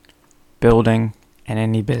building an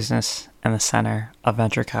indie business in the center of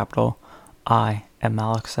venture capital. I am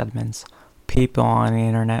Alex Edmonds. People on the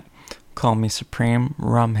internet call me Supreme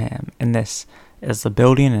Rumham, and this is the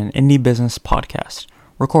Building an Indie Business podcast,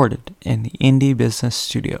 recorded in the Indie Business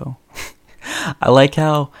Studio. I like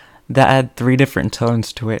how that had 3 different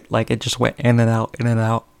tones to it, like it just went in and out, in and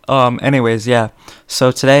out. Anyways, yeah.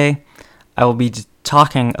 So today I will be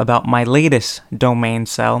talking about my latest domain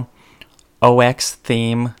sale,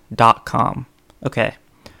 oxtheme.com. Okay,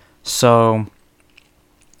 so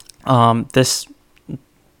this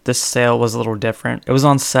sale was a little different. It was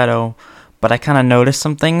on Seto, but I kind of noticed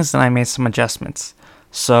some things and I made some adjustments.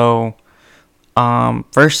 So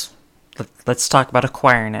first, let's talk about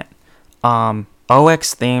acquiring it.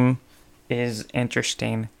 OX Theme is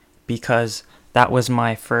interesting because that was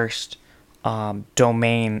my first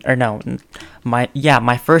domain, or no,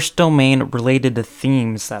 my first domain related to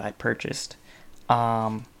themes that I purchased.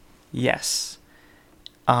 Yes.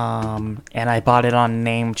 And I bought it on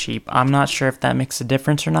Namecheap. I'm not sure if that makes a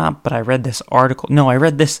difference or not, but I read this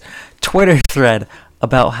Twitter thread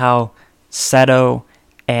about how Seto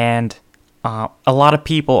and a lot of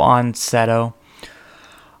people on Seto,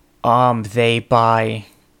 they buy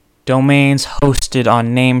domains hosted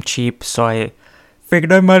on Namecheap, so I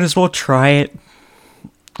figured I might as well try it,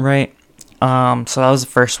 right? So that was the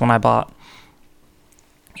first one I bought,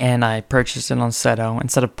 and I purchased it on Seto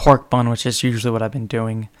instead of Pork Bun, which is usually what I've been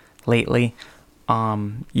doing lately.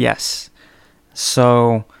 Yes.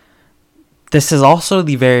 So this is also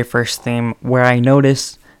the very first theme where I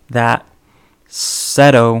noticed that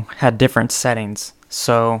Seto had different settings.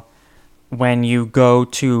 So when you go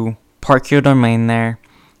to park your domain there,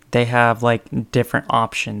 they have like different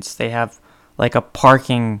options. They have like a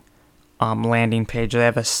parking landing page. They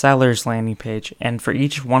have a seller's landing page. And for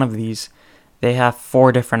each one of these, they have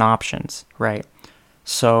 4 different options, right?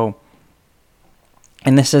 So,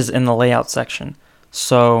 and this is in the layout section.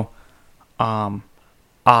 So,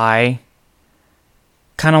 I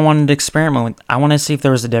kind of wanted to experiment with, I want to see if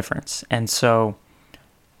there was a difference. And so,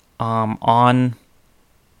 on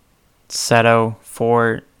Seto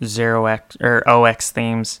for 0x or OX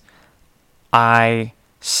themes, I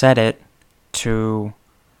set it to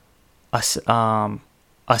a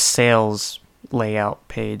sales layout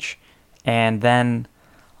page. And then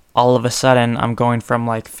all of a sudden, I'm going from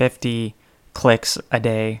like 50 clicks a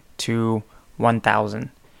day to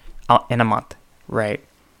 1,000 in a month, right?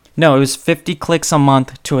 No, it was 50 clicks a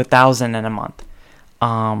month to 1,000 in a month.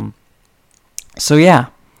 So yeah,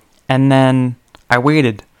 and then I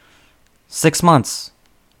waited 6 months.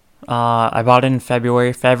 I bought it in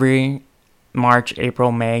February, March,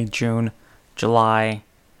 April, May, June, July,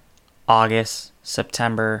 August,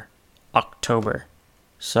 September, October.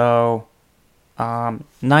 So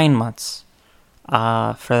 9 months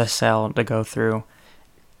for the sale to go through.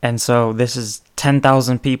 And so this is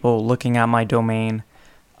 10,000 people looking at my domain,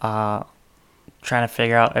 trying to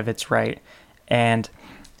figure out if it's right. And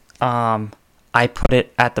I put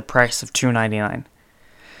it at the price of $2.99.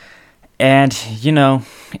 And, you know,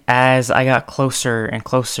 as I got closer and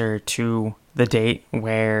closer to the date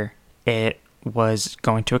where it was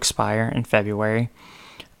going to expire in February,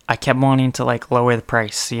 I kept wanting to like lower the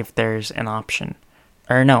price, see if there's an option.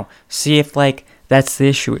 Or no, see if like that's the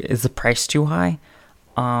issue. Is the price too high?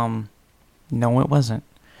 No, it wasn't.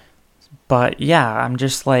 But yeah, I'm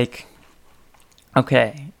just like,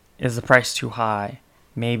 okay, is the price too high?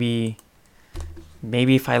 Maybe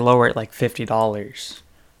if I lower it like $50,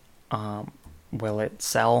 will it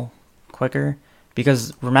sell quicker?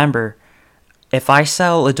 Because remember, if I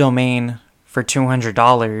sell a domain for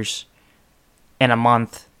 $200 in a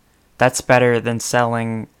month, that's better than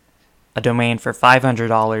selling a domain for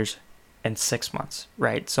 $500 in 6 months,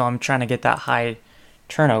 right? So I'm trying to get that high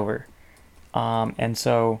turnover. And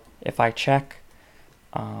so if I check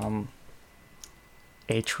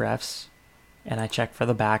Ahrefs and I check for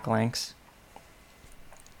the backlinks,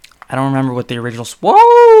 I don't remember what the original...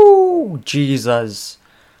 Whoa! Jesus.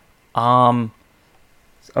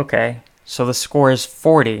 Okay, so the score is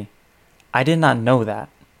 40. I did not know that.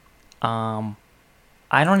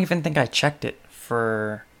 I don't even think I checked it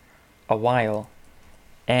for a while.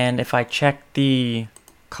 And if I check the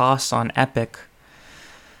costs on Epic,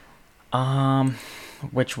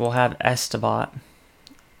 which will have Estabat,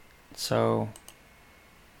 so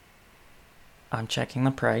I'm checking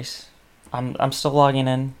the price. I'm still logging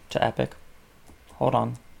in to Epic. Hold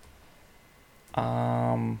on.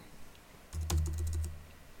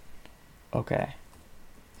 Okay.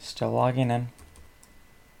 Still logging in.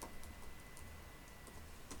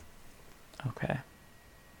 Okay.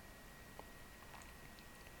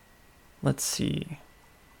 Let's see.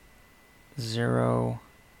 0,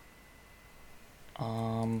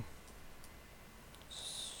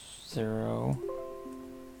 0.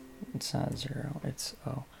 It's not 0. It's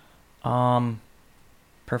O.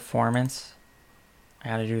 Performance. I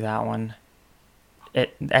gotta do that one.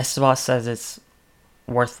 Esteban says it's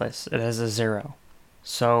worthless. It has a 0.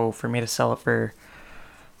 So for me to sell it for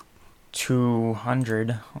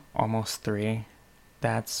 200, almost 3,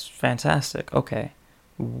 that's fantastic. Okay.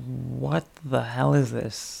 What the hell is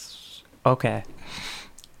this? Okay.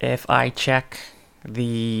 If I check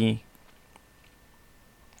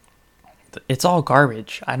it's all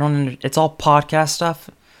garbage. It's all podcast stuff,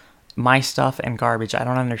 my stuff, and garbage. I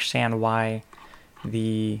don't understand why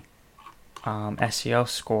the SEO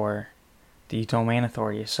score, the domain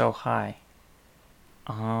authority, is so high.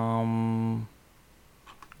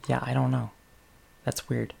 Yeah, I don't know. That's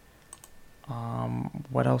weird.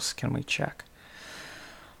 What else can we check?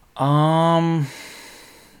 I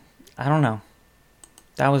don't know.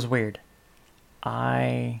 That was weird.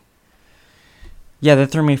 Yeah,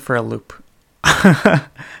 that threw me for a loop. To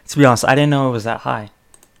be honest, I didn't know it was that high.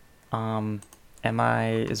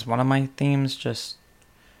 Is one of my themes just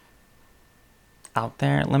out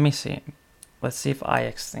there? Let me see. Let's see if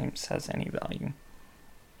IX themes has any value.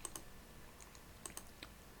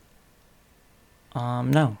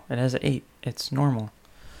 No, it has an 8. It's normal.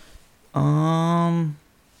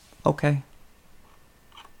 Okay.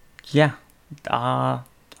 Yeah. I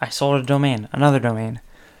sold a domain, another domain.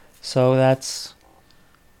 So that's,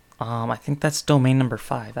 I think that's domain number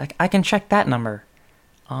 5. I can check that number.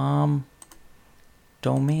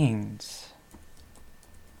 Domains.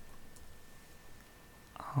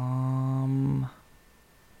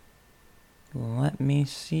 Let me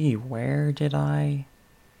see. Where did I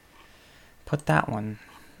put that one?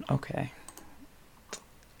 Okay.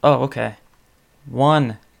 Oh, okay.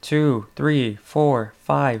 1, 2, 3, 4,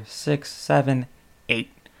 5, 6, 7, 8.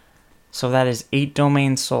 So that is 8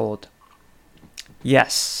 domains sold.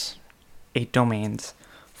 Yes, 8 domains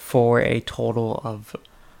for a total of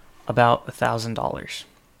about $1,000.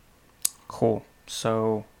 Cool.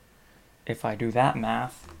 So if I do that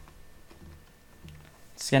math,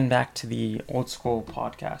 let's get back to the old school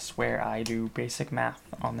podcast where I do basic math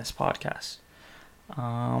on this podcast.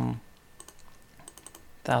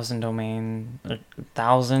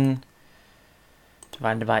 1,000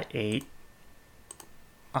 divided by 8.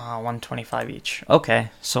 125 each. Okay,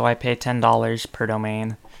 so I pay $10 per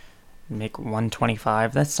domain, make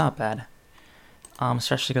 125. That's not bad.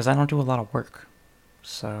 Especially because I don't do a lot of work.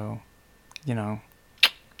 So, yeah.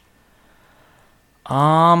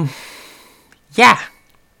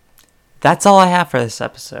 That's all I have for this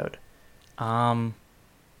episode. Yeah.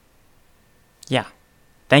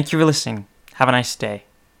 Thank you for listening. Have a nice day.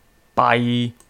 Bye.